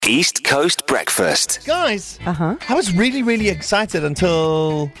East Coast Breakfast. Guys, I was really, really excited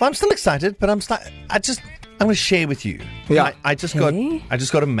until... Well, I'm still excited, but I'm going to share with you. Yeah. I just got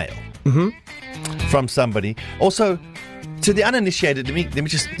a mail from somebody. Also, to the uninitiated, let me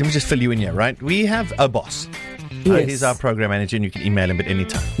just fill you in here, right? We have a boss. Yes. He's our program manager, and you can email him at any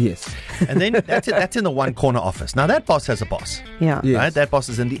time. Yes. And then that's in the one corner office. Now, that boss has a boss. Yeah. Yes. Right? That boss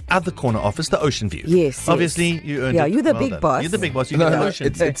is in the other corner office, the Ocean View. Yes, Obviously, you earned it. you're the Well big done. boss. You're the big boss. You No, get the no, Ocean.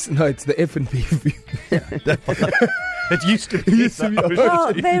 it's the F&B view. It used to be. the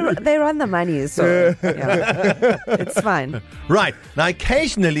Ocean. Well, they run the money, so yeah. It's fine. Right. Now,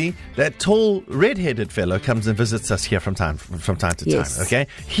 occasionally, that tall, red-headed fellow comes and visits us here from time to Yes. time, okay?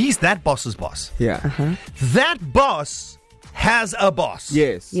 He's that boss's boss. Yeah. That boss has a boss.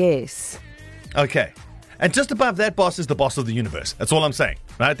 Yes. Yes. Okay. And just above that boss is the boss of the universe. That's all I'm saying,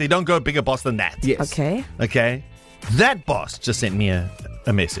 right? They don't go a bigger boss than that. Yes. Okay. Okay? That boss just sent me a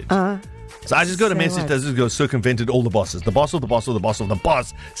message. So I just got a Say message what? that just goes circumvented all the bosses. The boss of the boss of the boss of the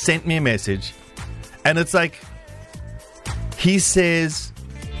boss sent me a message. And it's like, he says,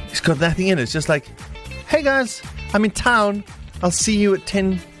 he's got nothing in it. It's just like, hey guys, I'm in town. I'll see you at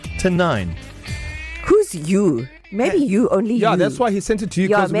 10 to 9. Who's you? Maybe you, only you. Yeah, that's why he sent it to you,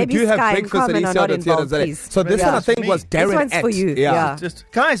 Yeah, because we maybe do have Sky and breakfast at Carmen are not involved, ECR.co.za. please. So this Yeah. one I think Me. was Darren This one's at. for you. Yeah. Yeah. Just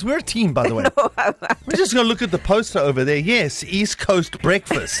guys, we're a team, by the way. We're just going to look at the poster over there. Yes, East Coast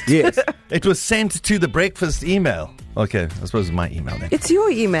Breakfast. Yes. It was sent to the breakfast email. Okay, I suppose it's my email then. It's your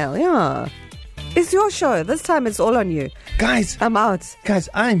email, yeah. It's your show. This time it's all on you. Guys, I'm out.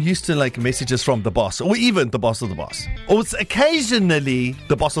 I'm used to like messages from the boss, or even the boss of the boss, or it's occasionally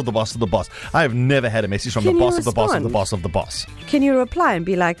the boss of the boss of the boss. I have never had a message from Can the you boss of the boss of the respond? boss of the boss. Can you reply and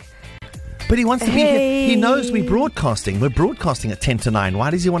be like, But he wants to be here. He knows we're Hey. broadcasting. We're broadcasting at 10 to 9. Why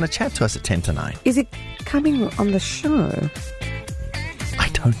does he want to chat to us at 10 to 9? is it coming on the show? I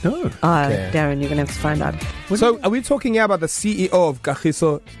don't know. Okay. Darren, you're going to have to find out. So are we talking here about the CEO of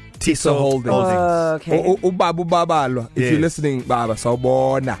Kagiso Tissot Holdings? Okay. Ubabu Babalo. If Yes. you're listening, Baba,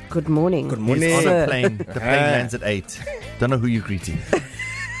 sawubona. Good morning. Good He's morning. on a Sir. plane. The plane lands at 8. Don't know who you're greeting.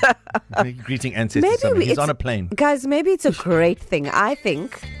 You're greeting ancestors. Maybe Somebody. He's it's- on a plane. Guys, maybe it's a great thing. I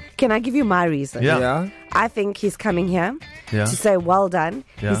think, can I give you my reason? Yeah. Yeah. I think he's coming here Yeah. to say well done.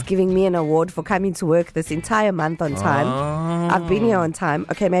 Yeah. He's giving me an award for coming to work this entire month on time. I've been here on time.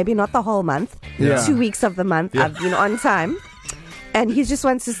 Okay, maybe not the whole month. Yeah. 2 weeks of the month Yeah. I've been on time. And he just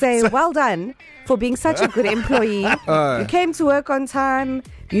wants to say well done for being such a good employee. You came to work on time.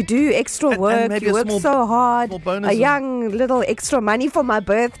 You do extra And work. maybe You a work small- so hard. small bonus. A young little extra money for my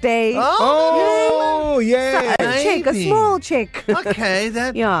birthday. Oh, yeah. A check, a maybe. small check. Okay,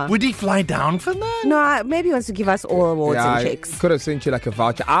 that. Yeah. Would he fly down for that? No, maybe he wants to give us all awards Yeah, and I checks. could have sent you like a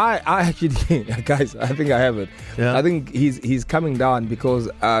voucher. I actually, guys, I think I have it. Yeah. I think he's coming down because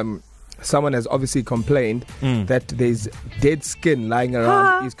someone has obviously complained that there's dead skin lying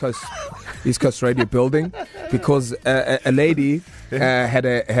around East Coast Radio building because a lady had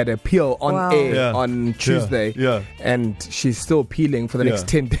a peel on Wow. air Yeah. on Tuesday, Yeah. and she's still peeling for the next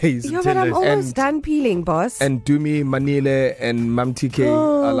Yeah. 10 days. Yeah, but I'm almost And- done peeling, boss. And Dumi, Manile, and Mam TK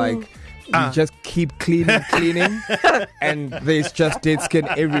are like, we just keep cleaning, and there's just dead skin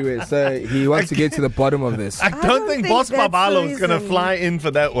everywhere. So he wants to get to the bottom of this. I don't think Boss that's the Babalo is going to reason. fly in for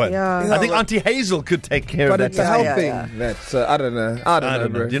that one. Yeah. I think Auntie Hazel could take care But of it's that. a health yeah, thing. yeah. That's I don't know. I don't know,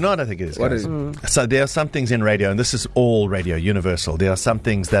 bro. You know what I think it is? What guys? is it? So there are some things in radio, and this is all radio, universal. There are some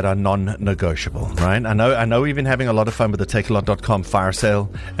things that are non-negotiable, right? I know we've been having a lot of fun with the takealot.com fire sale,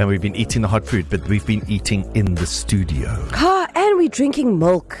 and we've been eating the hot food, but we've been eating in the studio. And we're drinking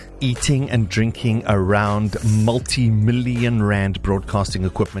milk. Eating and drinking around multi-million rand broadcasting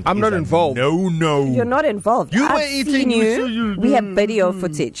equipment. I'm is not a involved. No. You're not involved. You were I've eating, seen you you. said you- We have video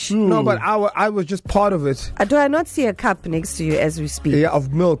footage. No, but I was just part of it. Do I not see a cup next to you as we speak? Yeah,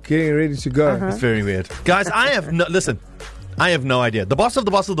 of milk getting ready to go. It's very weird. Guys, I have no idea. The boss of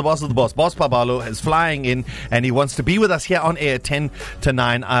the boss of the boss of the boss, Boss Babalo, is flying in and he wants to be with us here on air 10 to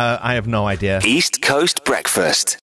 9. I have no idea. East Coast Breakfast.